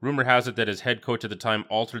Rumor has it that his head coach at the time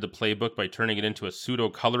altered the playbook by turning it into a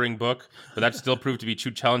pseudo-coloring book, but that still proved to be too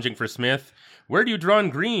challenging for Smith. Where do you draw in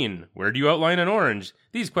green? Where do you outline in orange?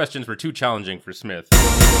 These questions were too challenging for Smith.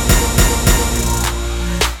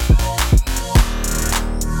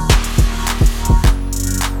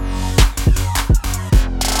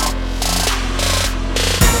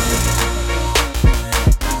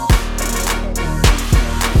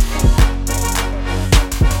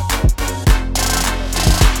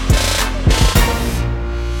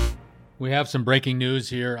 We have some breaking news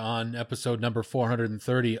here on episode number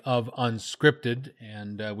 430 of Unscripted,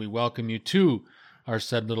 and we welcome you to our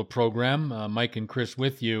said little program. Mike and Chris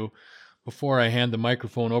with you. Before I hand the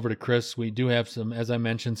microphone over to Chris, we do have some, as I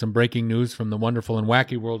mentioned, some breaking news from the wonderful and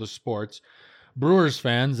wacky world of sports. Brewers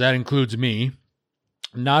fans, that includes me,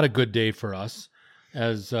 not a good day for us,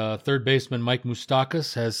 as third baseman Mike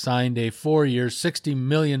Moustakas has signed a 4-year, $60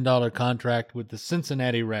 million contract with the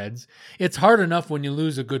Cincinnati Reds. It's hard enough when you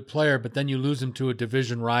lose a good player, but then you lose him to a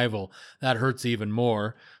division rival. That hurts even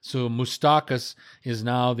more. So Moustakas is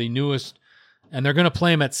now the newest, and they're going to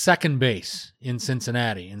play him at second base in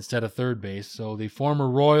Cincinnati instead of third base. So the former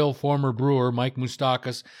Royal, former Brewer, Mike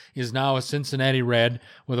Moustakas, is now a Cincinnati Red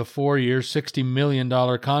with a 4-year, $60 million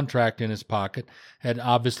contract in his pocket. It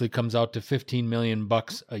obviously comes out to $15 million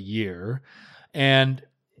a year. And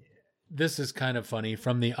this is kind of funny.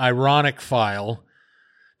 From the ironic file,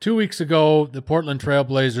 2 weeks ago, the Portland Trail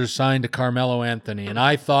Blazers signed to Carmelo Anthony, and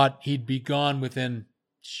I thought he'd be gone within,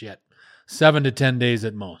 7 to 10 days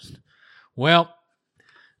at most. Well,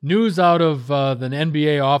 news out of the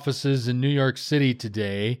NBA offices in New York City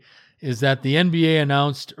today is that the NBA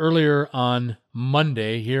announced earlier on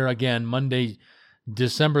Monday, here again, Monday,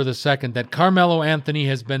 December the 2nd, that Carmelo Anthony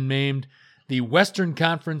has been named the Western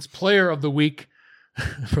Conference Player of the Week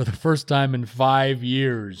for the first time in 5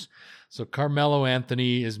 years. So Carmelo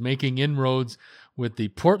Anthony is making inroads with the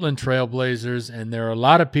Portland Trail Blazers, and there are a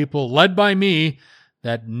lot of people, led by me,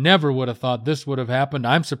 that never would have thought this would have happened.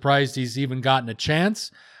 I'm surprised he's even gotten a chance,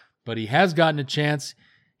 but he has gotten a chance.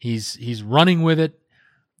 He's running with it.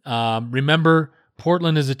 Remember,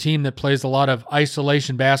 Portland is a team that plays a lot of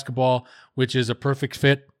isolation basketball, which is a perfect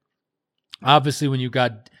fit. Obviously, when you've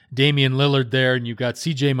got Damian Lillard there and you've got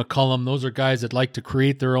CJ McCollum, those are guys that like to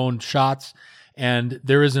create their own shots, and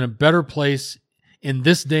there isn't a better place in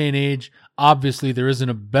this day and age. Obviously, there isn't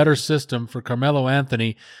a better system for Carmelo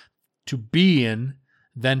Anthony to be in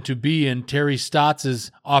than to be in Terry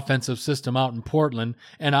Stotts' offensive system out in Portland,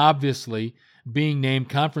 and obviously being named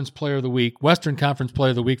Conference Player of the Week, Western Conference Player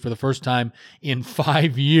of the Week for the first time in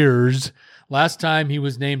 5 years. Last time he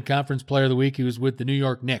was named Conference Player of the Week, he was with the New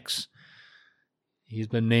York Knicks. He's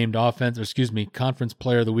been named Conference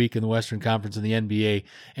Player of the Week in the Western Conference of the NBA,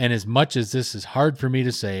 and as much as this is hard for me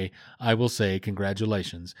to say, I will say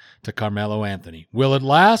congratulations to Carmelo Anthony. Will it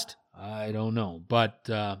last? I don't know, but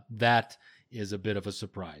that is a bit of a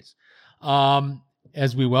surprise.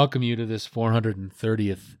 As we welcome you to this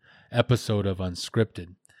 430th episode of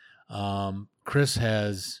Unscripted, Chris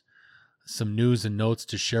has some news and notes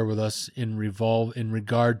to share with us in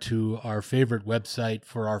regard to our favorite website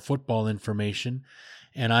for our football information,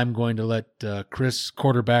 and I'm going to let Chris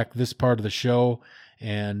quarterback this part of the show,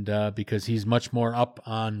 and because he's much more up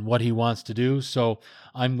on what he wants to do. So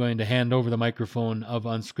I'm going to hand over the microphone of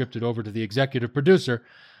Unscripted over to the executive producer,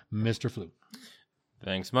 Mr. Fluke.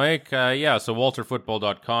 Thanks, Mike. So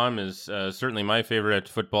WalterFootball.com is certainly my favorite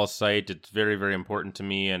football site. It's very, very important to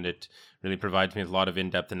me, and it really provides me with a lot of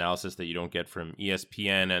in-depth analysis that you don't get from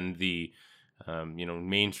ESPN and the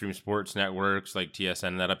mainstream sports networks like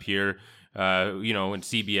TSN that up here. And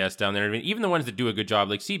CBS down there. I mean, even the ones that do a good job,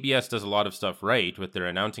 like CBS does a lot of stuff right with their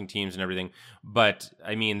announcing teams and everything. But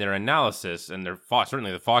I mean, their analysis and their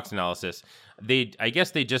certainly the Fox analysis, I guess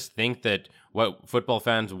they just think that what football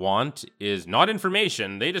fans want is not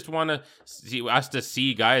information. They just want to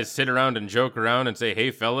see guys sit around and joke around and say,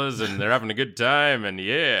 "Hey, fellas," and they're having a good time, and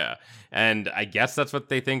yeah. And I guess that's what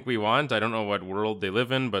they think we want. I don't know what world they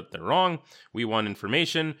live in, but they're wrong. We want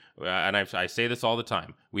information, and I say this all the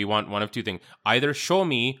time. We want one of two things. Either show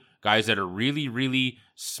me guys that are really, really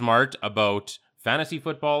smart about fantasy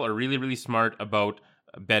football or really, really smart about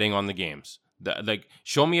betting on the games.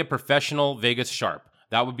 Show me a professional Vegas sharp.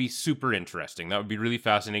 That would be super interesting. That would be really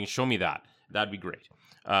fascinating. Show me that. That'd be great.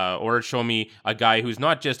 Or show me a guy who's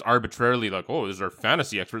not just arbitrarily like, oh, this is our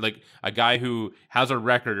fantasy expert, like a guy who has a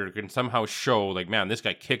record or can somehow show, like, man, this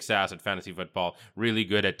guy kicks ass at fantasy football, really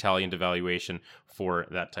good at tally and devaluation for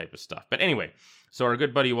that type of stuff. But anyway, so our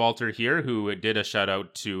good buddy Walter here, who did a shout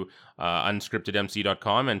out to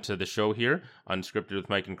unscriptedmc.com and to the show here, Unscripted with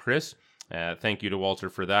Mike and Chris, Thank you to Walter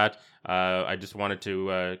for that. I just wanted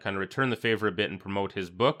to kind of return the favor a bit and promote his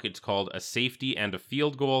book. It's called A Safety and a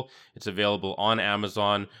Field Goal. It's available on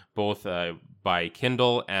Amazon, both by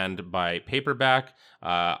Kindle and by paperback.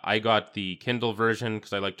 I got the Kindle version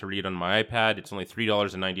because I like to read on my iPad. It's only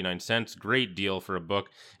 $3.99. Great deal for a book,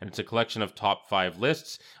 and it's a collection of top 5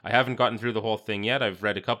 lists. I haven't gotten through the whole thing yet. I've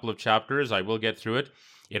read a couple of chapters. I will get through it.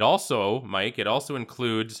 It also, Mike,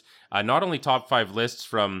 includes not only top 5 lists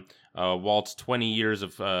from Walt's 20 years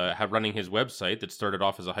of running his website that started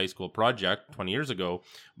off as a high school project 20 years ago,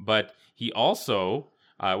 but he also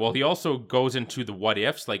goes into the what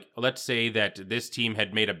ifs. Like, let's say that this team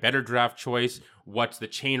had made a better draft choice. What's the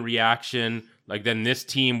chain reaction? Like, then this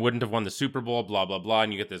team wouldn't have won the Super Bowl, blah, blah, blah.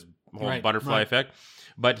 And you get this whole butterfly effect.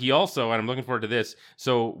 But he also, and I'm looking forward to this,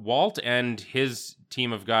 so Walt and his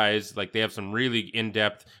team of guys, like, they have some really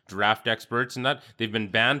in-depth draft experts and that. They've been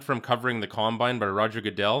banned from covering the Combine by Roger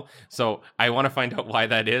Goodell. So I want to find out why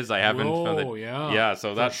that is. I haven't found it. Yeah,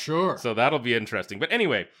 so that's sure. So that'll be interesting. But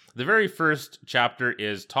anyway, the very first chapter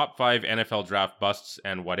is top 5 NFL draft busts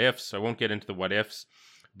and what ifs. I won't get into the what ifs,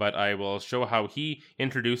 but I will show how he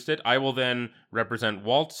introduced it. I will then represent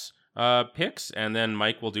Walt's picks, and then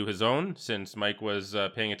Mike will do his own, since Mike was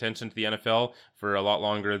paying attention to the NFL for a lot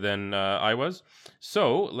longer than I was.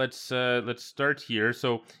 So let's start here.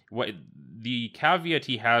 So what the caveat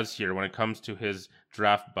he has here when it comes to his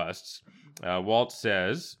draft busts, Walt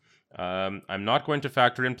says, I'm not going to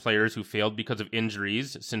factor in players who failed because of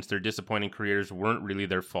injuries, since their disappointing careers weren't really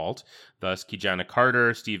their fault. Thus, Ki-Jana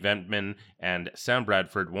Carter, Steve Entman, and Sam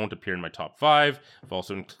Bradford won't appear in my top 5. I've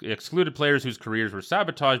also excluded players whose careers were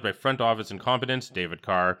sabotaged by front office incompetence, David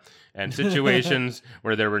Carr, and situations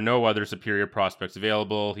where there were no other superior prospects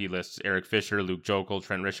available. He lists Eric Fisher, Luke Jokel,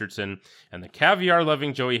 Trent Richardson, and the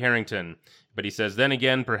caviar-loving Joey Harrington. But he says, then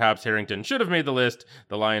again, perhaps Harrington should have made the list.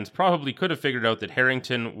 The Lions probably could have figured out that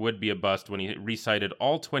Harrington would be a bust when he recited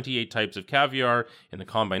all 28 types of caviar in the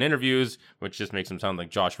Combine interviews, which just makes him sound like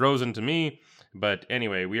Josh Rosen to me. But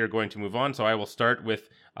anyway, we are going to move on. So I will start with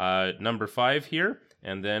number 5 here,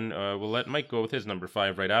 and then we'll let Mike go with his number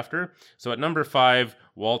 5 right after. So at number 5,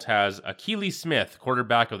 Walt has Akili Smith,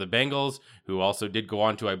 quarterback of the Bengals, who also did go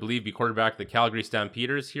on to, I believe, be quarterback of the Calgary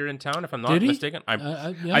Stampeders here in town, if I'm not mistaken.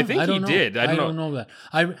 I think he did. I don't know that.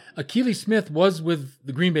 Akili Smith was with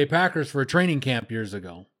the Green Bay Packers for a training camp years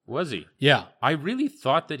ago. Was he? Yeah. I really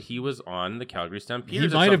thought that he was on the Calgary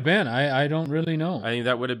Stampeders. He might have been. I don't really know. I think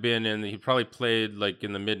that would have been he probably played like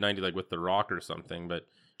in the mid-90s, like with The Rock or something, but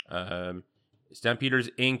Stampeders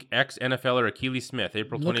Inc. ex-NFLer Akili Smith,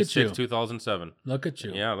 April 26, 2007. Look at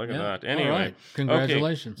you. Yeah, look at that. Anyway. All right.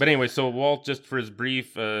 Congratulations. Okay. But anyway, so Walt, just for his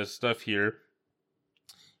brief stuff here,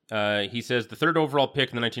 he says the 3rd overall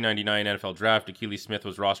pick in the 1999 NFL Draft, Akili Smith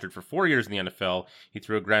was rostered for 4 years in the NFL. He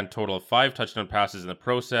threw a grand total of 5 touchdown passes in the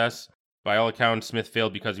process. By all accounts, Smith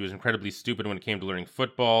failed because he was incredibly stupid when it came to learning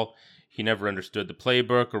football. He never understood the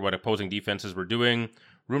playbook or what opposing defenses were doing.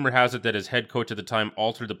 Rumor has it that his head coach at the time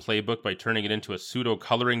altered the playbook by turning it into a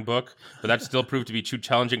pseudo-coloring book, but that still proved to be too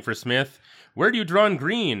challenging for Smith. Where do you draw in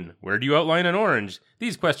green? Where do you outline in orange?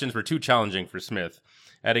 These questions were too challenging for Smith.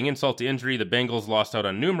 Adding insult to injury, the Bengals lost out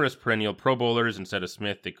on numerous perennial Pro Bowlers. Instead of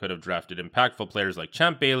Smith, they could have drafted impactful players like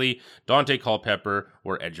Champ Bailey, Dante Culpepper,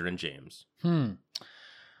 or Edgerrin James.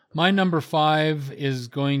 My number 5 is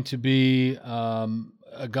going to be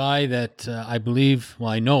a guy that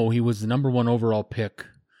I know he was the number 1 overall pick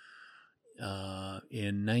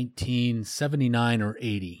in 1979 or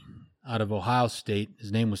 80 out of Ohio State.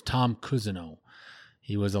 His name was Tom Cousineau.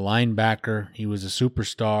 He was a linebacker. He was a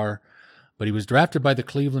superstar, but he was drafted by the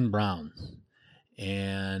Cleveland Browns.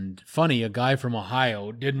 And funny, a guy from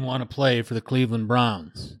Ohio didn't want to play for the Cleveland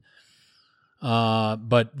Browns.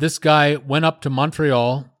 But this guy went up to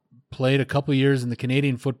Montreal, played a couple years in the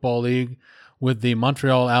Canadian Football League with the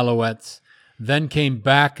Montreal Alouettes, then came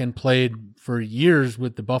back and played for years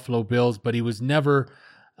with the Buffalo Bills, but he was never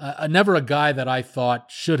a guy that I thought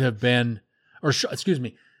should have been,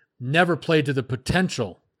 never played to the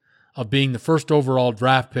potential of being the 1st overall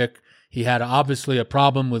draft pick. He had obviously a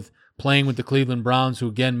problem with playing with the Cleveland Browns, who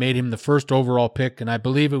again made him the 1st overall pick, and I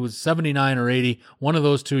believe it was 79 or 80, one of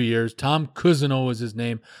those 2 years. Tom Cousineau was his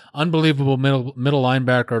name. Unbelievable middle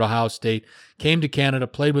linebacker at Ohio State. Came to Canada,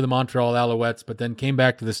 played with the Montreal Alouettes, but then came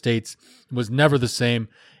back to the States. Was never the same,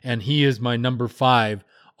 and he is my number 5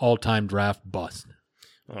 all-time draft bust.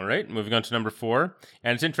 All right, moving on to number 4.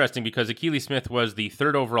 And it's interesting because Akili Smith was the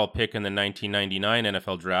 3rd overall pick in the 1999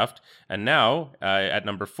 NFL draft. And now, at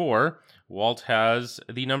number 4, Walt has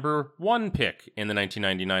the number 1 pick in the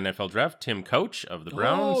 1999 NFL draft, Tim Couch of the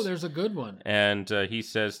Browns. Oh, there's a good one. And he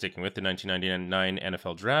says, sticking with the 1999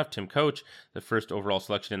 NFL draft, Tim Couch, the 1st overall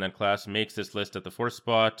selection in that class, makes this list at the 4th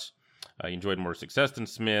spot. He enjoyed more success than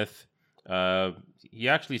Smith. He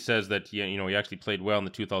actually says that he actually played well in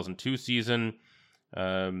the 2002 season.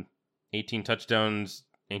 18 touchdowns,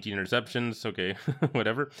 18 interceptions. Okay,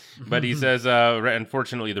 whatever. But he says,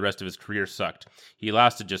 unfortunately, the rest of his career sucked. He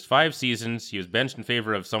lasted just 5 seasons. He was benched in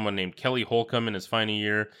favor of someone named Kelly Holcomb in his final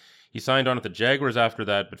year. He signed on with the Jaguars after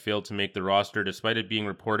that, but failed to make the roster, despite it being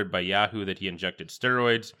reported by Yahoo that he injected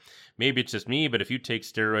steroids. Maybe it's just me, but if you take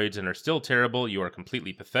steroids and are still terrible, you are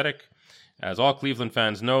completely pathetic. As all Cleveland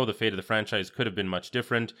fans know, the fate of the franchise could have been much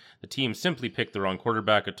different. The team simply picked the wrong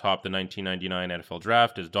quarterback atop the 1999 NFL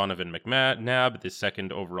draft, as Donovan McNabb, the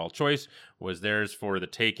 2nd overall choice, was theirs for the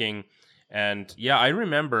taking. And yeah, I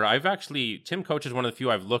remember, Tim Couch is one of the few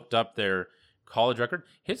I've looked up their college record.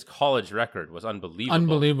 His college record was unbelievable.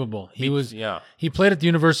 Unbelievable. He played at the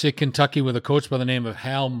University of Kentucky with a coach by the name of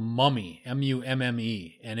Hal Mumme,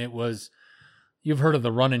 Mumme, and it was, you've heard of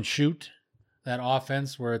the run and shoot, that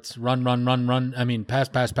offense where it's run. I mean, pass.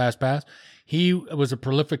 He was a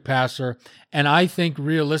prolific passer, and I think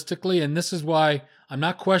realistically, and this is why I'm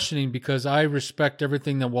not questioning, because I respect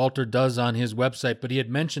everything that Walter does on his website, but he had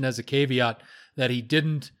mentioned as a caveat that he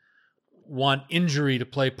didn't want injury to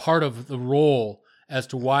play part of the role as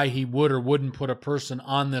to why he would or wouldn't put a person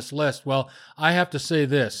on this list. Well, I have to say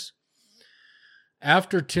this.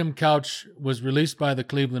 After Tim Couch was released by the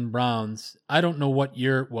Cleveland Browns, I don't know what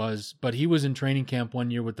year it was, but he was in training camp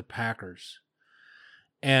one year with the Packers.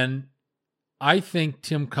 And I think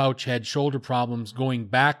Tim Couch had shoulder problems going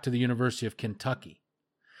back to the University of Kentucky.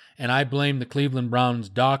 And I blame the Cleveland Browns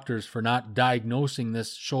doctors for not diagnosing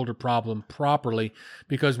this shoulder problem properly,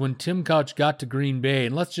 because when Tim Couch got to Green Bay,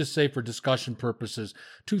 and let's just say for discussion purposes,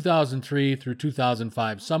 2003 through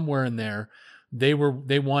 2005, somewhere in there, they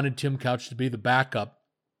wanted Tim Couch to be the backup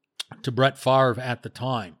to Brett Favre at the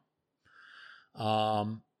time.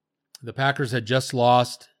 The Packers had just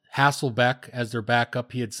lost Hasselbeck as their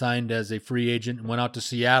backup. He had signed as a free agent and went out to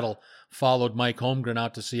Seattle, followed Mike Holmgren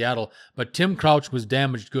out to Seattle. But Tim Couch was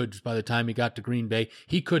damaged goods by the time he got to Green Bay.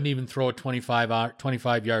 He couldn't even throw a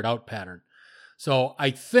 25-yard out pattern. So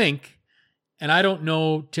I think, and I don't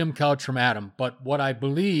know Tim Couch from Adam, but what I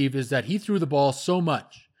believe is that he threw the ball so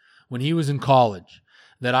much when he was in college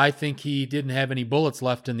that I think he didn't have any bullets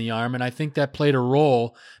left in the arm, and I think that played a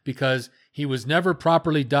role because he was never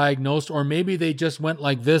properly diagnosed, or maybe they just went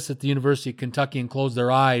like this at the University of Kentucky and closed their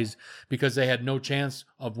eyes because they had no chance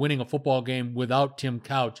of winning a football game without Tim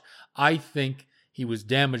Couch. I think he was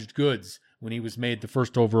damaged goods when he was made the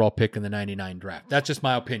 1st overall pick in the 99 draft. That's just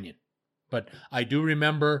my opinion. But I do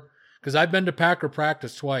remember, because I've been to Packer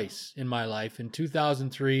practice twice in my life, in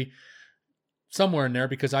 2003, somewhere in there,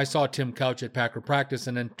 because I saw Tim Couch at Packer practice,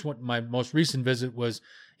 and then my most recent visit was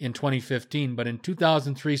in 2015. But in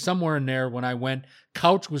 2003, somewhere in there when I went,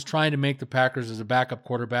 Couch was trying to make the Packers as a backup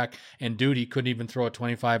quarterback, and dude, he couldn't even throw a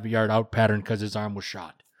 25-yard out pattern because his arm was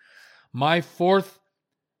shot. My 4th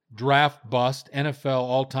draft bust, NFL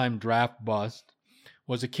all-time draft bust,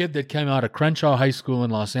 was a kid that came out of Crenshaw High School in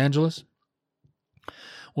Los Angeles,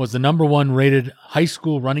 was the number 1 rated high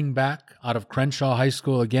school running back out of Crenshaw High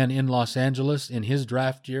School, again in Los Angeles, in his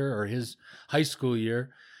draft year or his high school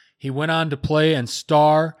year. He went on to play and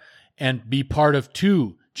star and be part of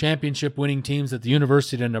 2 championship-winning teams at the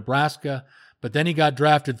University of Nebraska, but then he got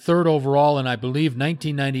drafted 3rd overall in, I believe,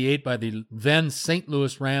 1998 by the then St.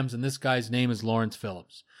 Louis Rams, and this guy's name is Lawrence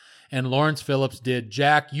Phillips. And Lawrence Phillips did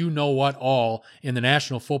Jack you-know-what all in the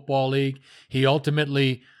National Football League. He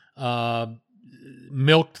ultimately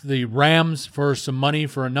milked the Rams for some money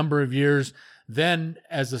for a number of years. Then,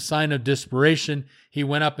 as a sign of desperation, he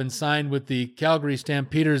went up and signed with the Calgary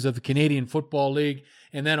Stampeders of the Canadian Football League.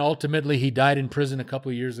 And then ultimately he died in prison a couple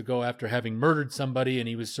of years ago after having murdered somebody, and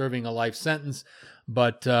he was serving a life sentence.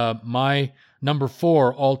 But my number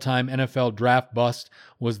 4 all-time NFL draft bust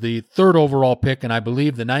was the 3rd overall pick, and I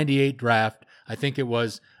believe the 98 draft. I think it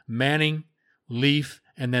was Manning, Leaf,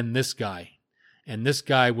 and then this guy. And this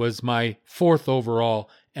guy was my 4th overall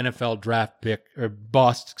NFL draft pick or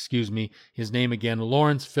bust, his name again,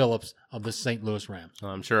 Lawrence Phillips of the St. Louis Rams.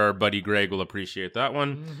 I'm sure our buddy Greg will appreciate that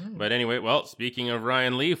one. But anyway, well, speaking of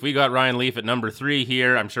Ryan Leaf, we got Ryan Leaf at number 3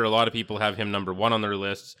 here. I'm sure a lot of people have him number 1 on their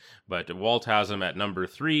lists, but Walt has him at number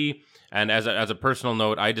 3. And as a personal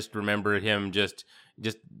note, I just remember him just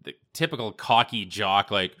the typical cocky jock,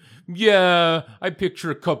 like, yeah, I picture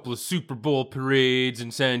a couple of Super Bowl parades in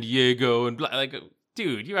San Diego, and like,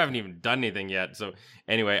 dude, you haven't even done anything yet. So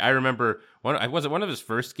anyway, I remember one of his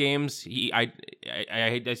first games. I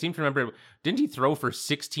seem to remember, didn't he throw for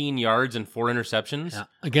 16 yards and 4 interceptions? Yeah,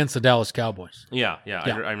 against the Dallas Cowboys. Yeah.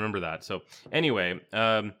 I remember that. So anyway,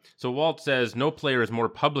 so Walt says no player is more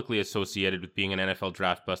publicly associated with being an NFL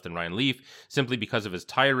draft bust than Ryan Leaf, simply because of his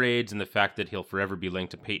tirades and the fact that he'll forever be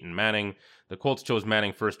linked to Peyton Manning. The Colts chose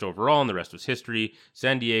Manning first overall, and the rest was history.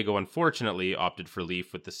 San Diego, unfortunately, opted for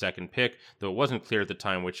Leaf with the second pick, though it wasn't clear at the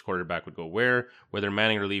time which quarterback would go where. Whether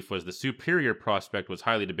Manning or Leaf was the superior prospect was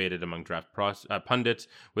highly debated among draft pundits,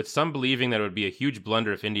 with some believing that it would be a huge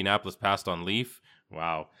blunder if Indianapolis passed on Leaf.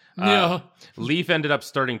 Wow. Yeah. Leaf ended up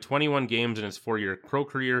starting 21 games in his 4-year pro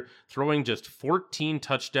career, throwing just 14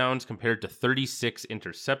 touchdowns compared to 36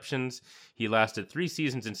 interceptions. He lasted 3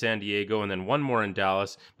 seasons in San Diego and then 1 more in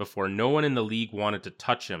Dallas before no one in the league wanted to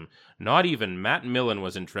touch him. Not even Matt Millen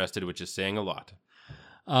was interested, which is saying a lot.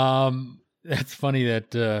 That's funny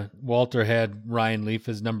that Walter had Ryan Leaf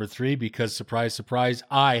as number 3 because, surprise, surprise,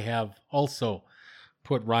 I have also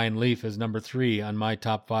put Ryan Leaf as number 3 on my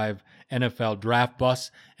top 5 NFL draft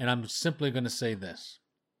busts, and I'm simply going to say this.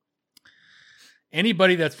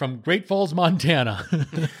 Anybody that's from Great Falls, Montana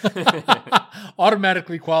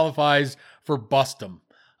automatically qualifies for bustum.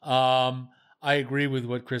 I agree with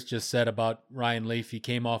what Chris just said about Ryan Leaf. He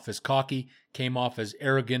came off as cocky, came off as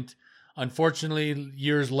arrogant. Unfortunately,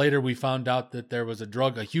 years later, we found out that there was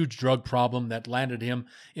a huge drug problem that landed him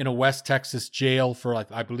in a West Texas jail for,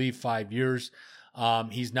 I believe, 5 years.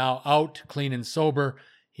 He's now out, clean and sober.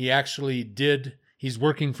 He's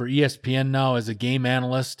working for ESPN now as a game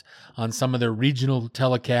analyst on some of their regional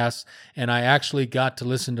telecasts. And I actually got to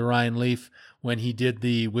listen to Ryan Leaf when he did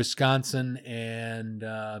the Wisconsin and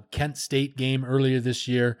Kent State game earlier this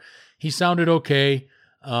year. He sounded okay.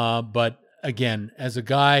 But again, as a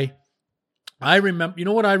guy, you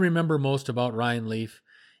know what I remember most about Ryan Leaf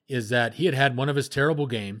is that he had one of his terrible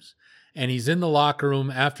games, and he's in the locker room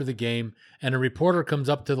after the game, and a reporter comes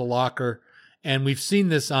up to the locker, and we've seen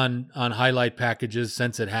this on highlight packages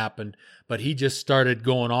since it happened, but he just started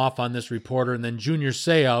going off on this reporter, and then Junior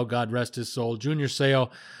Seau, God rest his soul, Junior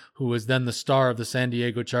Seau, who was then the star of the San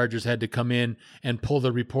Diego Chargers, had to come in and pull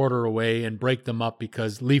the reporter away and break them up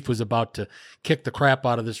because Leaf was about to kick the crap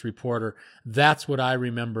out of this reporter. That's what I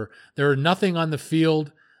remember. There are nothing on the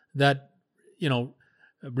field that,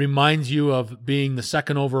 reminds you of being the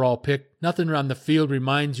second overall pick. Nothing on the field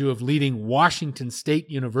reminds you of leading Washington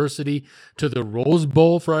State University to the Rose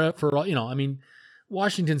Bowl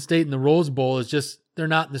Washington State and the Rose Bowl is just, they're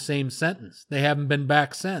not in the same sentence. They haven't been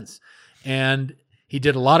back since. And he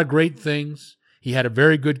did a lot of great things. He had a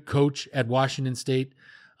very good coach at Washington State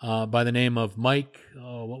by the name of Mike.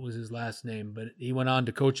 Oh, what was his last name? But he went on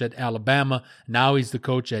to coach at Alabama. Now he's the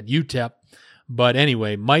coach at UTEP. But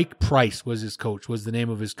anyway, Mike Price was the name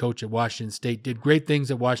of his coach at Washington State. Did great things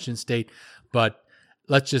at Washington State, but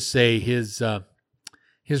let's just say his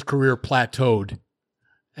career plateaued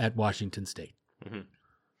at Washington State. Mm-hmm.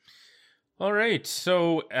 All right.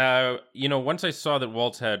 So, once I saw that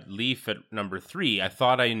Walt had Leaf at number 3, I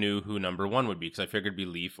thought I knew who number 1 would be because I figured it'd be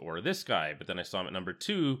Leaf or this guy. But then I saw him at number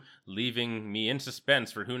 2, leaving me in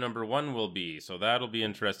suspense for who number 1 will be. So that'll be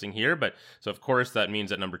interesting here. So of course, that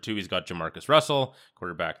means at number 2, he's got Jamarcus Russell,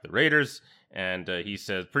 quarterback of the Raiders. And he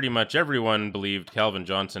says pretty much everyone believed Calvin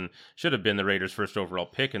Johnson should have been the Raiders' first overall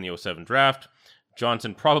pick in the 2007 draft.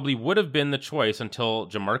 Johnson probably would have been the choice until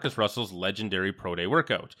Jamarcus Russell's legendary pro day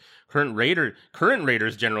workout. Current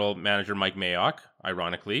Raiders general manager Mike Mayock,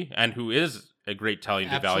 ironically, and who is a great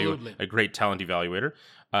talent evaluator,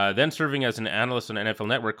 then serving as an analyst on NFL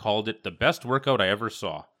Network, called it the best workout I ever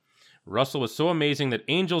saw. Russell was so amazing that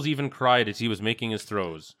angels even cried as he was making his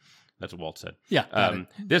throws. That's what Walt said. Yeah.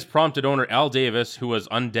 This prompted owner Al Davis, who was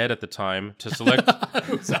undead at the time, to select.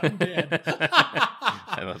 Who's undead?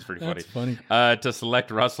 That's pretty funny. That's funny. To select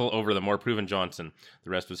Russell over the more proven Johnson. The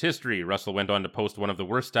rest was history. Russell went on to post one of the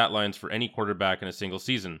worst stat lines for any quarterback in a single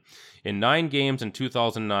season. In 9 games in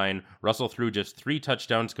 2009, Russell threw just 3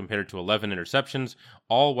 touchdowns compared to 11 interceptions,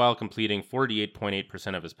 all while completing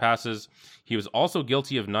 48.8% of his passes. He was also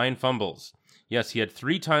guilty of 9 fumbles. Yes, he had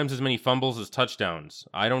 3 times as many fumbles as touchdowns.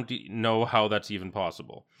 I don't know how that's even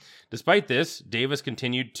possible. Despite this, Davis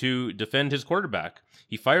continued to defend his quarterback.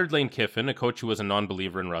 He fired Lane Kiffin, a coach who was a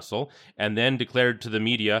non-believer in Russell, and then declared to the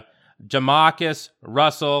media, "Jamarcus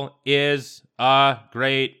Russell is a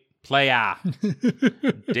great player."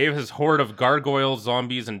 Davis' horde of gargoyles,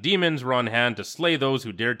 zombies, and demons were on hand to slay those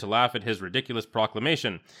who dared to laugh at his ridiculous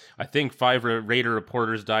proclamation. I think 5 Raider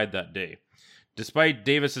reporters died that day. Despite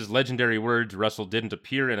Davis's legendary words, Russell didn't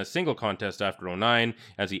appear in a single contest after 2009,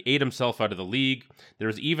 as he ate himself out of the league. There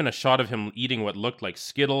was even a shot of him eating what looked like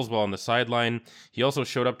Skittles while on the sideline. He also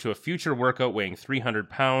showed up to a future workout weighing 300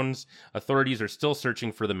 pounds. Authorities are still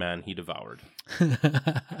searching for the man he devoured.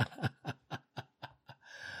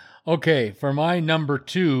 Okay, for my number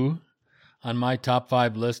 2 on my top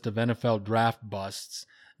 5 list of NFL draft busts,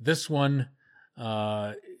 this one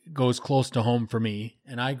goes close to home for me,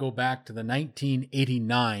 and I go back to the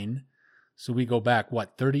 1989, so we go back,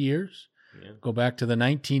 30 years? Yeah. Go back to the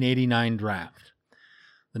 1989 draft.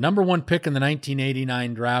 The number 1 pick in the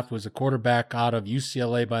 1989 draft was a quarterback out of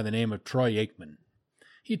UCLA by the name of Troy Aikman.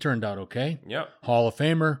 He turned out okay. Yep. Hall of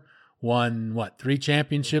Famer, won, 3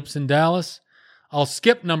 championships in Dallas? I'll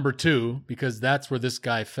skip number 2 because that's where this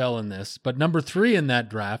guy fell in this, but number 3 in that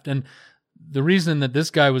draft, and the reason that this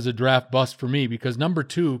guy was a draft bust for me, because number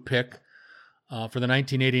 2 pick for the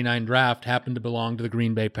 1989 draft happened to belong to the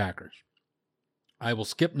Green Bay Packers. I will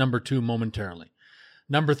skip number 2 momentarily.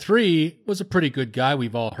 Number 3 was a pretty good guy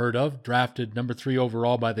we've all heard of, drafted number 3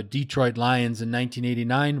 overall by the Detroit Lions in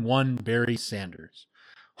 1989, one Barry Sanders,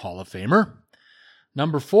 Hall of Famer.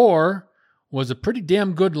 Number 4 was a pretty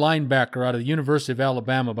damn good linebacker out of the University of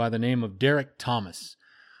Alabama by the name of Derek Thomas,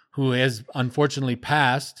 who has unfortunately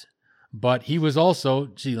passed. But he was also,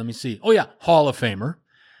 Hall of Famer.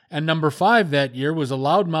 And number 5 that year was a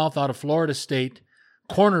loudmouth out of Florida State,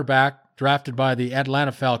 cornerback drafted by the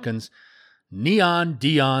Atlanta Falcons. Neon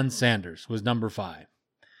Deion Sanders was number 5.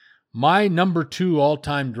 My number 2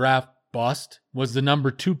 all-time draft bust was the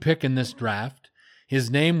number 2 pick in this draft.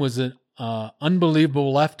 His name was an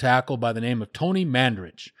unbelievable left tackle by the name of Tony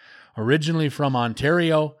Mandrich, originally from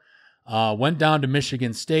Ontario, went down to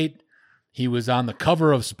Michigan State. He was on the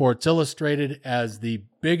cover of Sports Illustrated as the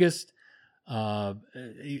biggest, the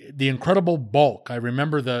incredible bulk. I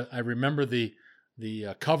remember the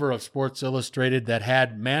cover of Sports Illustrated that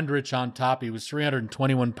had Mandrich on top. He was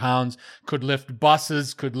 321 pounds, could lift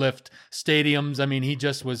buses, could lift stadiums. I mean, he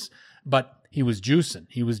just was, but he was juicing.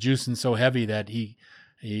 He was juicing so heavy that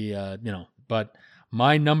but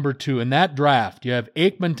my number 2 in that draft, you have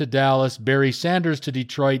Aikman to Dallas, Barry Sanders to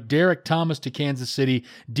Detroit, Derek Thomas to Kansas City,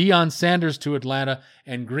 Deion Sanders to Atlanta,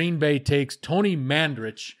 and Green Bay takes Tony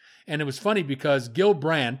Mandrich. And it was funny because Gil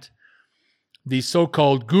Brandt, the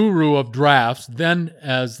so-called guru of drafts, then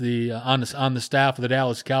as the on the staff of the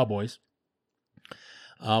Dallas Cowboys,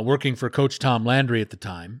 working for Coach Tom Landry at the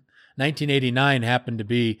time. 1989 happened to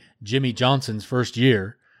be Jimmy Johnson's first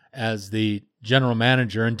year as the general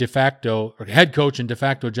manager and head coach and de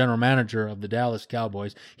facto general manager of the Dallas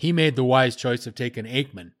Cowboys. He made the wise choice of taking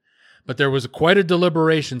Aikman. But there was quite a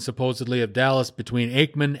deliberation, supposedly, of Dallas between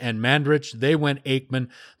Aikman and Mandrich. They went Aikman.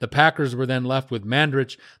 The Packers were then left with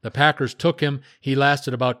Mandrich. The Packers took him. He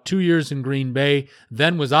lasted about 2 years in Green Bay,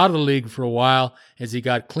 then was out of the league for a while as he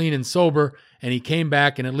got clean and sober, and he came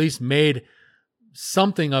back and at least made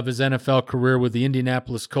something of his NFL career with the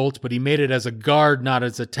Indianapolis Colts, but he made it as a guard, not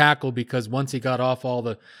as a tackle, because once he got off all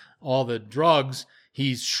the drugs,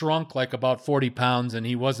 he shrunk like about 40 pounds, and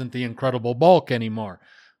he wasn't the incredible bulk anymore.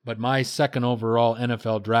 But my second overall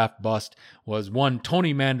NFL draft bust was one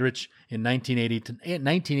Tony Mandrich in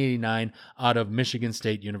 1989 out of Michigan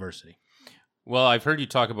State University. Well, I've heard you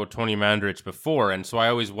talk about Tony Mandrich before, and so I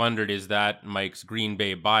always wondered, is that Mike's Green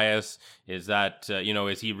Bay bias? Is that,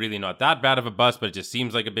 is he really not that bad of a bust, but it just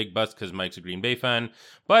seems like a big bust because Mike's a Green Bay fan?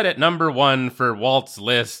 But at number 1 for Walt's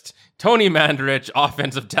list, Tony Mandrich,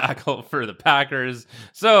 offensive tackle for the Packers.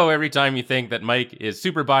 So every time you think that Mike is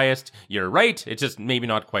super biased, you're right. It's just maybe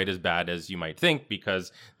not quite as bad as you might think,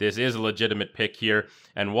 because this is a legitimate pick here.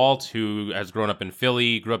 And Walt, who has grown up in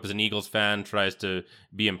Philly, grew up as an Eagles fan, tries to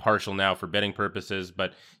be impartial now for betting purposes,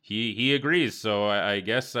 but he agrees. So I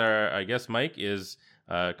guess Mike is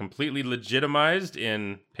completely legitimized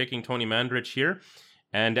in picking Tony Mandrich here.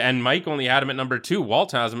 And Mike only had him at number 2.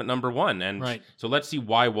 Walt has him at number 1. And right. So let's see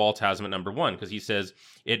why Walt has him at number 1. Because he says,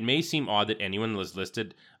 it may seem odd that anyone was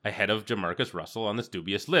listed ahead of Jamarcus Russell on this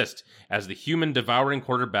dubious list, as the human devouring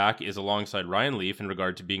quarterback is alongside Ryan Leaf in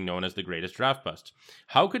regard to being known as the greatest draft bust.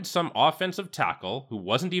 How could some offensive tackle, who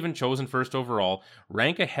wasn't even chosen first overall,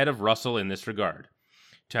 rank ahead of Russell in this regard?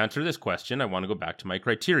 To answer this question, I want to go back to my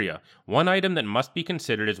criteria. One item that must be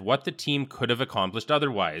considered is what the team could have accomplished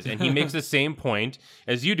otherwise. And he makes the same point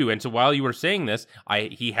as you do. And so while you were saying this,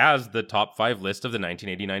 he has the top 5 list of the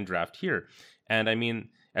 1989 draft here. And I mean,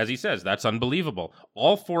 as he says, that's unbelievable.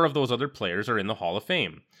 All 4 of those other players are in the Hall of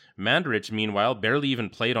Fame. Mandrich, meanwhile, barely even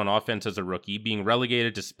played on offense as a rookie, being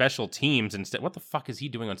relegated to special teams instead. What the fuck is he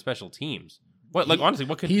doing on special teams? What, like, honestly,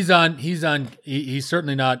 what could he's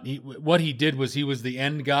certainly not. What he did was he was the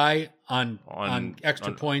end guy on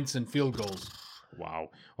extra points and field goals.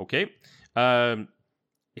 Wow. Okay.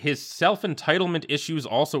 His self-entitlement issues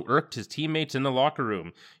also irked his teammates in the locker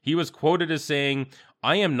room. He was quoted as saying,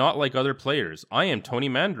 "I am not like other players. I am Tony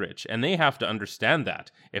Mandrich, and they have to understand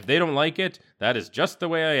that. If they don't like it, that is just the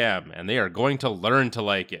way I am, and they are going to learn to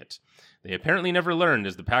like it." They apparently never learned,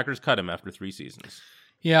 as the Packers cut him after 3 seasons.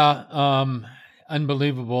 Yeah,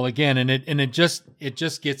 unbelievable again, and it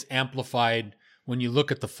just gets amplified when you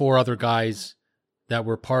look at the 4 other guys that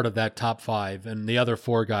were part of that top 5, and the other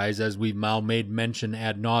 4 guys, as we've now made mention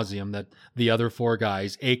ad nauseum, that the other 4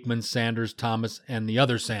 guys, Aikman, Sanders, Thomas, and the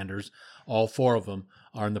other Sanders, all 4 of them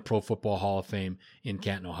are in the Pro Football Hall of Fame in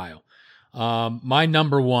Canton, Ohio. My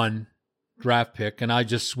number 1 draft pick, and I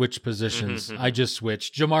just switched positions. I just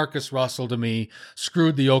switched. Jamarcus Russell, to me,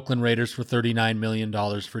 screwed the Oakland Raiders for $39 million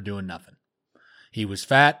for doing nothing. He was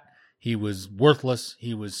fat. He was worthless.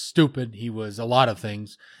 He was stupid. He was a lot of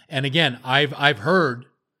things. And again, I've heard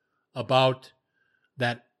about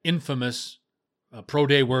that infamous pro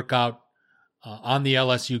day workout on the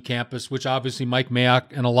LSU campus, which obviously Mike Mayock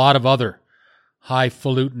and a lot of other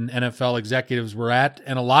highfalutin NFL executives were at,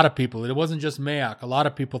 and a lot of people, it wasn't just Mayock, a lot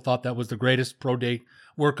of people thought that was the greatest pro day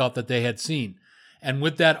workout that they had seen. And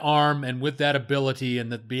with that arm and with that ability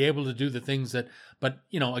and that be able to do the things that, but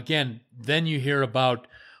again, then you hear about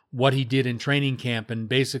what he did in training camp, and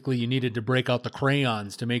basically you needed to break out the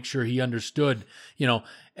crayons to make sure he understood,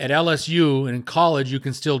 at LSU and in college, you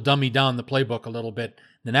can still dummy down the playbook a little bit.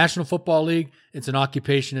 The National Football League, it's an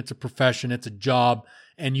occupation, it's a profession, it's a job,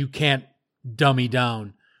 and you can't dummy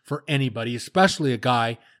down for anybody, especially a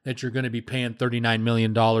guy that you're going to be paying $39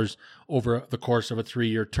 million over the course of a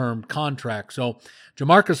 3-year term contract. So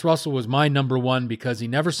Jamarcus Russell was my number 1 because he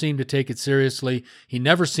never seemed to take it seriously. He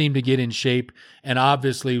never seemed to get in shape. And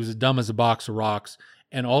obviously he was as dumb as a box of rocks.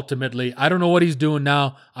 And ultimately, I don't know what he's doing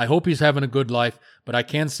now. I hope he's having a good life. But I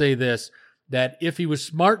can say this, that if he was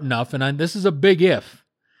smart enough, and this is a big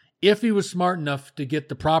if he was smart enough to get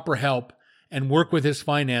the proper help and work with his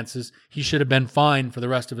finances, he should have been fine for the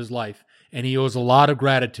rest of his life. And he owes a lot of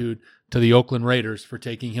gratitude to the Oakland Raiders for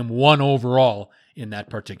taking him 1 overall in that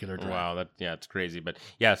particular draft. Wow, it's crazy. But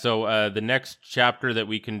yeah, so the next chapter that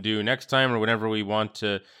we can do next time, or whenever we want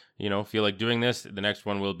to, feel like doing this, the next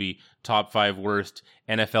one will be top 5 worst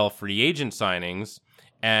NFL free agent signings.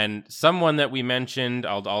 And someone that we mentioned,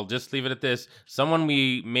 I'll just leave it at this, someone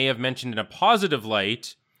we may have mentioned in a positive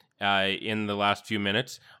light in the last few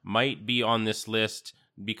minutes might be on this list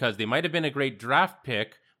because they might have been a great draft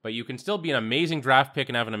pick, but you can still be an amazing draft pick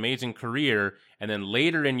and have an amazing career, and then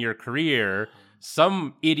later in your career,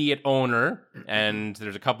 some idiot owner, and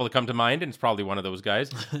there's a couple that come to mind, and it's probably one of those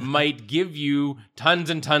guys, might give you tons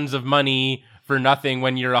and tons of money for nothing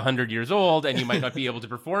when you're 100 years old, and you might not be able to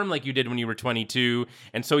perform like you did when you were 22,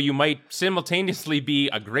 and so you might simultaneously be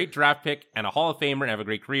a great draft pick and a Hall of Famer and have a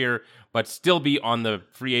great career, but still be on the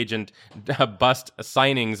free agent bust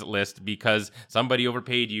signings list because somebody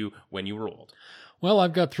overpaid you when you were old. Well,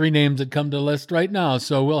 I've got 3 names that come to the list right now,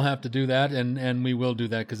 so we'll have to do that, and we will do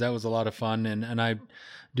that because that was a lot of fun, and I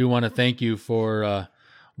do want to thank you for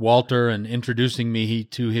Walter and introducing me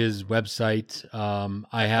to his website.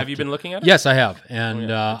 Have you been looking at it? Yes, I have,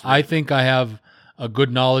 and I think I have a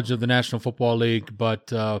good knowledge of the National Football League,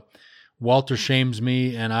 but Walter shames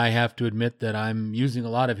me, and I have to admit that I'm using a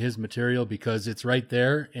lot of his material because it's right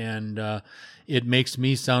there, and it makes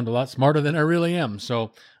me sound a lot smarter than I really am.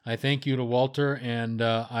 So I thank you to Walter, and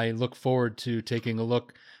I look forward to taking a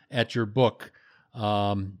look at your book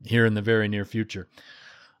here in the very near future.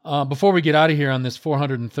 Before we get out of here on this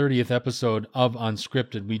 430th episode of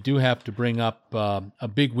Unscripted, we do have to bring up a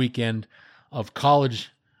big weekend of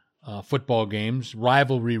college football games,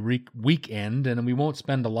 rivalry weekend, and we won't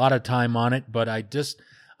spend a lot of time on it, but I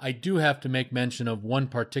do have to make mention of one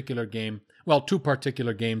particular game, well, 2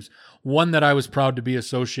 particular games, one that I was proud to be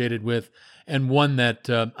associated with, and one that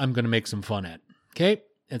I'm going to make some fun at. Okay?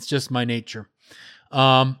 It's just my nature.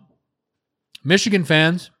 Michigan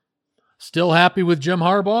fans, still happy with Jim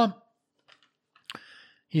Harbaugh?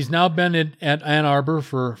 He's now been at Ann Arbor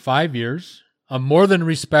for 5 years. a more than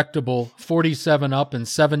respectable 47 up and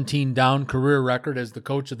 17 down career record as the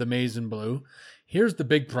coach of the Maize and Blue. Here's the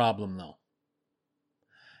big problem, though.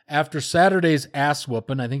 After Saturday's ass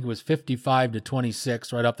whooping, I think it was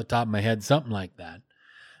 55-26, right off the top of my head, something like that.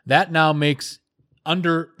 That now makes,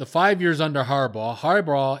 under the 5 years under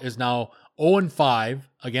Harbaugh is now 0-5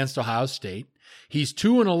 against Ohio State. He's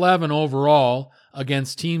 2-11 overall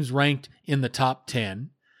against teams ranked in the top 10.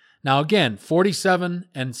 Now again,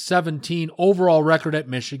 47-17 overall record at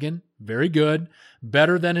Michigan. Very good.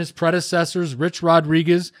 Better than his predecessors, Rich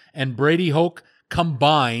Rodriguez and Brady Hoke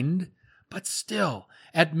combined. But still,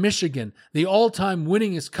 at Michigan, the all-time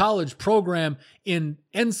winningest college program in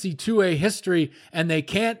NC2A history, and they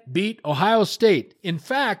can't beat Ohio State. In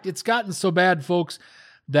fact, it's gotten so bad, folks,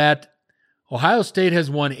 that Ohio State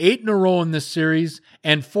has won 8 in a row in this series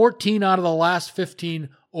and 14 out of the last 15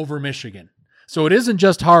 over Michigan. So it isn't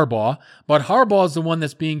just Harbaugh, but Harbaugh is the one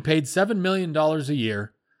that's being paid $7 million a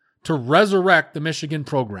year to resurrect the Michigan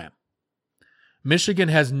program. Michigan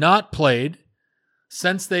has not played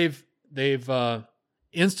since they've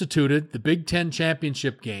instituted the Big Ten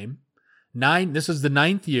championship game. This is the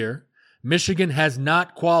 9th year. Michigan has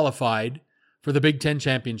not qualified for the Big Ten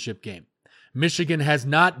championship game. Michigan has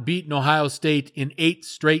not beaten Ohio State in 8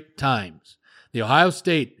 straight times. The Ohio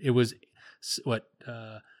State, it was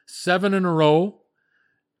 7 in a row.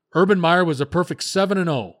 Urban Meyer was a perfect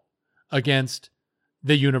 7-0 against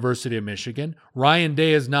the University of Michigan. Ryan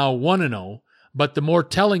Day is now 1-0, but the more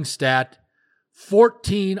telling stat,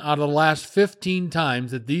 14 out of the last 15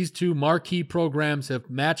 times that these two marquee programs have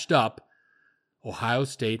matched up, Ohio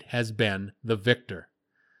State has been the victor.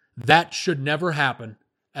 That should never happen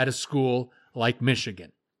at a school like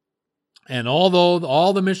Michigan. And although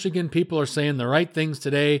all the Michigan people are saying the right things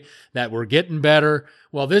today, that we're getting better,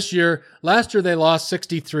 well, last year they lost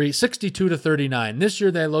 62-39. This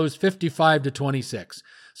year they lost 55-26.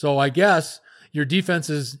 So I guess your defense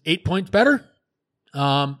is 8 points better.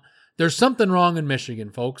 There's something wrong in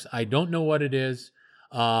Michigan, folks. I don't know what it is.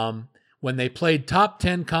 When they played top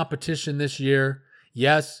 10 competition this year,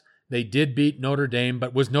 yes, they did beat Notre Dame,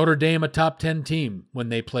 but was Notre Dame a top 10 team when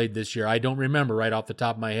they played this year? I don't remember right off the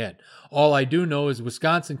top of my head. All I do know is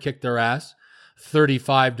Wisconsin kicked their ass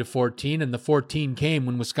 35-14, and the 14 came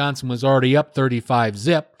when Wisconsin was already up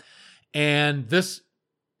 35-zip. And this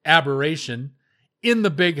aberration in the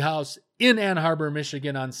Big House in Ann Arbor,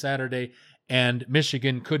 Michigan on Saturday, and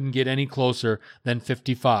Michigan couldn't get any closer than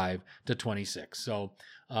 55-26. So,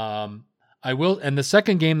 I will, and the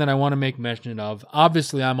second game that I want to make mention of,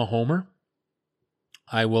 obviously I'm a homer.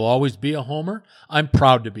 I will always be a homer. I'm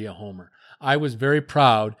proud to be a homer. I was very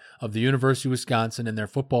proud of the University of Wisconsin and their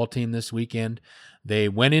football team this weekend. They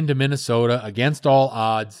went into Minnesota against all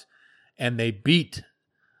odds, and they beat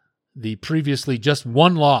the previously just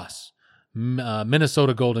one loss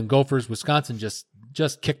Minnesota Golden Gophers. Wisconsin just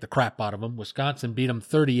kicked the crap out of them. Wisconsin beat them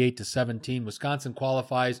 38-17. Wisconsin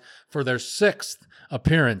qualifies for their 6th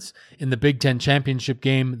appearance in the Big Ten championship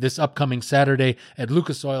game this upcoming Saturday at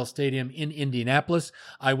Lucas Oil Stadium in Indianapolis.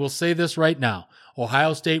 I will say this right now.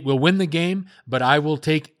 Ohio State will win the game, but I will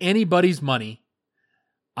take anybody's money.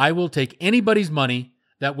 I will take anybody's money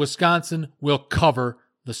that Wisconsin will cover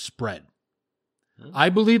the spread. I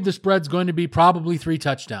believe the spread's going to be probably 3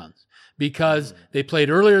 touchdowns. Because they played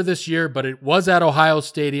earlier this year, but it was at Ohio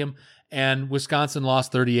Stadium, and Wisconsin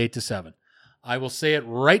lost 38-7. I will say it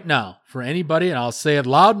right now for anybody, and I'll say it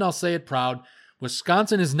loud and I'll say it proud.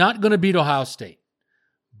 Wisconsin is not going to beat Ohio State,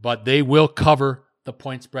 but they will cover the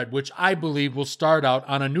point spread, which I believe will start out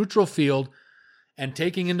on a neutral field, and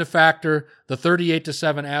taking into factor the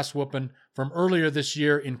 38-7 ass whooping from earlier this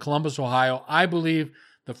year in Columbus, Ohio. I believe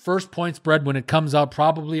the first point spread, when it comes out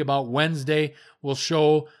probably about Wednesday, will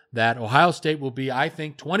show that Ohio State will be, I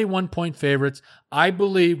think, 21-point favorites. I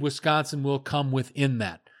believe Wisconsin will come within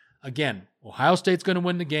that. Again, Ohio State's going to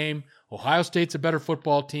win the game. Ohio State's a better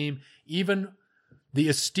football team. Even the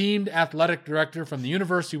esteemed athletic director from the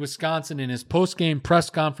University of Wisconsin in his post-game press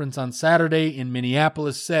conference on Saturday in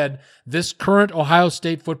Minneapolis said this current Ohio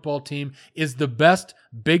State football team is the best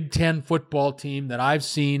Big Ten football team that I've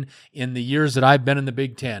seen in the years that I've been in the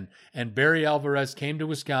Big Ten. And Barry Alvarez came to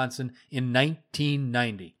Wisconsin in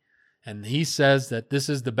 1990. And he says that this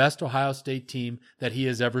is the best Ohio State team that he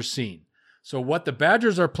has ever seen. So what the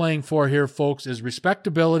Badgers are playing for here, folks, is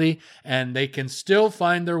respectability, and they can still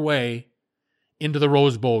find their way into the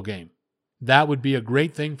Rose Bowl game. That would be a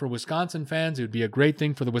great thing for Wisconsin fans. It would be a great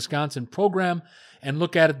thing for the Wisconsin program. And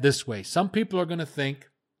look at it this way. Some people are going to think,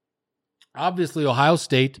 obviously, Ohio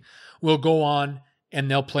State will go on and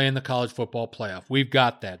they'll play in the college football playoff. We've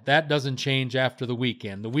got that. That doesn't change after the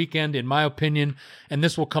weekend. The weekend, in my opinion, and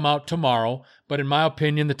this will come out tomorrow, but in my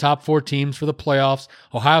opinion, the top 4 teams for the playoffs,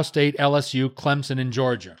 Ohio State, LSU, Clemson, and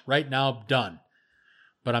Georgia. Right now, done.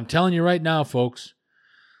 But I'm telling you right now, folks,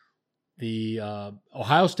 the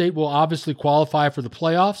Ohio State will obviously qualify for the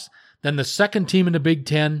playoffs. Then the second team in the Big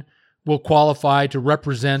Ten will qualify to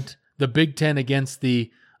represent the Big Ten against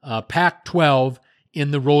the Pac-12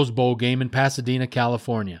 in the Rose Bowl game in Pasadena,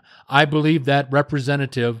 California. I believe that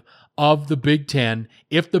representative of the Big Ten,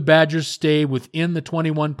 if the Badgers stay within the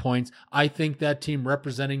 21 points, I think that team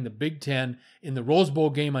representing the Big Ten in the Rose Bowl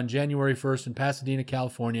game on January 1st in Pasadena,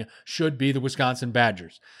 California, should be the Wisconsin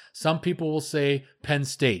Badgers. Some people will say Penn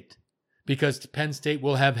State, because Penn State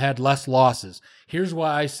will have had less losses. Here's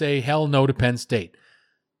why I say hell no to Penn State.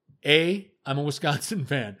 A, I'm a Wisconsin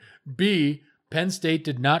fan. B, Penn State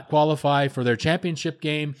did not qualify for their championship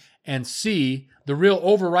game. And C, the real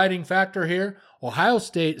overriding factor here, Penn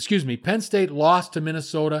State lost to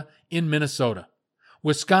Minnesota in Minnesota.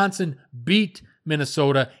 Wisconsin beat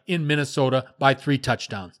Minnesota in Minnesota by 3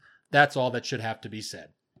 touchdowns. That's all that should have to be said.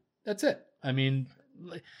 That's it. I mean,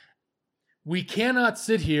 we cannot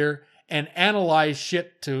sit here and analyze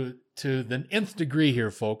shit to the nth degree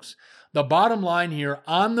here, folks. The bottom line here,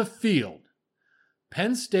 on the field,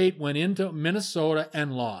 Penn State went into Minnesota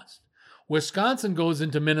and lost. Wisconsin goes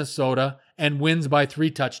into Minnesota and wins by 3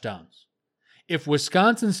 touchdowns. If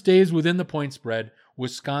Wisconsin stays within the point spread,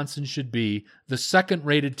 Wisconsin should be the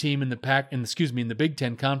second-rated team in the Big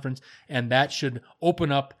Ten Conference, and that should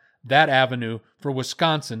open up that avenue for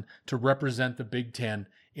Wisconsin to represent the Big Ten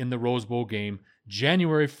in the Rose Bowl game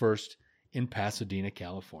January 1st in Pasadena,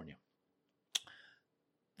 California.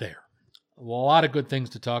 There. Well, a lot of good things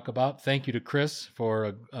to talk about. Thank you to Chris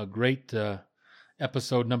for a great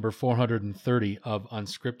episode number 430 of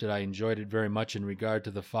Unscripted. I enjoyed it very much in regard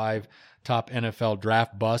to the 5 top NFL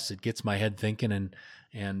draft busts. It gets my head thinking,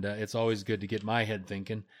 and it's always good to get my head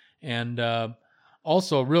thinking. And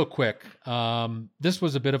also, real quick, this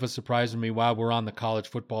was a bit of a surprise to me while we're on the college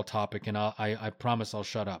football topic, and I promise I'll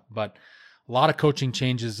shut up. But a lot of coaching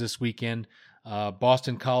changes this weekend.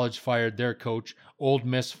 Boston College fired their coach. Ole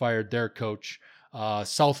Miss fired their coach.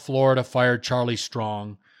 South Florida fired Charlie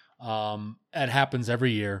Strong. It happens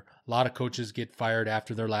every year. A lot of coaches get fired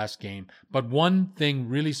after their last game. But one thing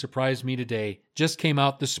really surprised me today, just came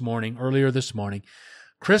out earlier this morning.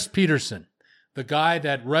 Chris Petersen, the guy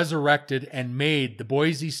that resurrected and made the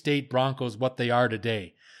Boise State Broncos what they are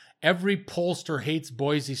today. Every pollster hates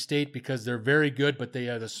Boise State because they're very good, but they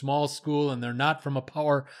are the small school and they're not from a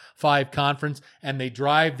Power 5 conference, and they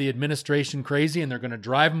drive the administration crazy, and they're going to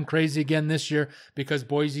drive them crazy again this year because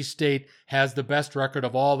Boise State has the best record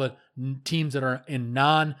of all the teams that are in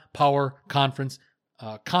non-power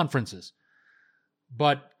conferences.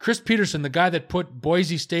 But Chris Petersen, the guy that put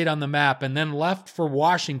Boise State on the map and then left for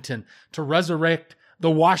Washington to resurrect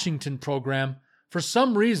the Washington program, for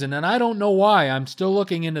some reason, and I don't know why, I'm still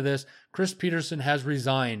looking into this, Chris Petersen has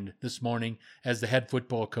resigned this morning as the head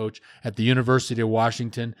football coach at the University of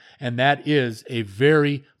Washington, and that is a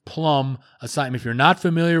very plum assignment. If you're not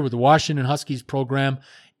familiar with the Washington Huskies program,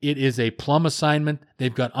 it is a plum assignment.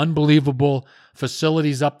 They've got unbelievable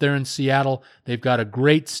facilities up there in Seattle. They've got a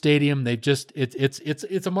great stadium.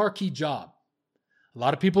 It's a marquee job. A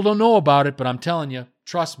lot of people don't know about it, but I'm telling you,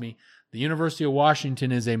 trust me, the University of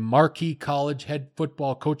Washington is a marquee college head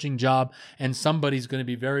football coaching job, and somebody's going to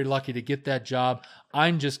be very lucky to get that job.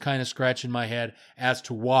 I'm just kind of scratching my head as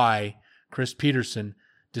to why Chris Petersen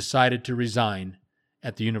decided to resign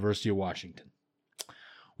at the University of Washington.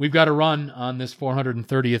 We've got to run on this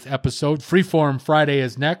 430th episode. Freeform Friday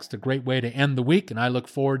is next, a great way to end the week, and I look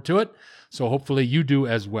forward to it. So hopefully you do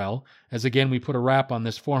as well, as again we put a wrap on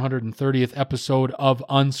this 430th episode of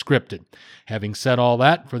Unscripted. Having said all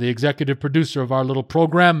that, for the executive producer of our little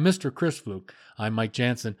program, Mr. Chris Fluke, I'm Mike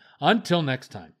Jansen. Until next time.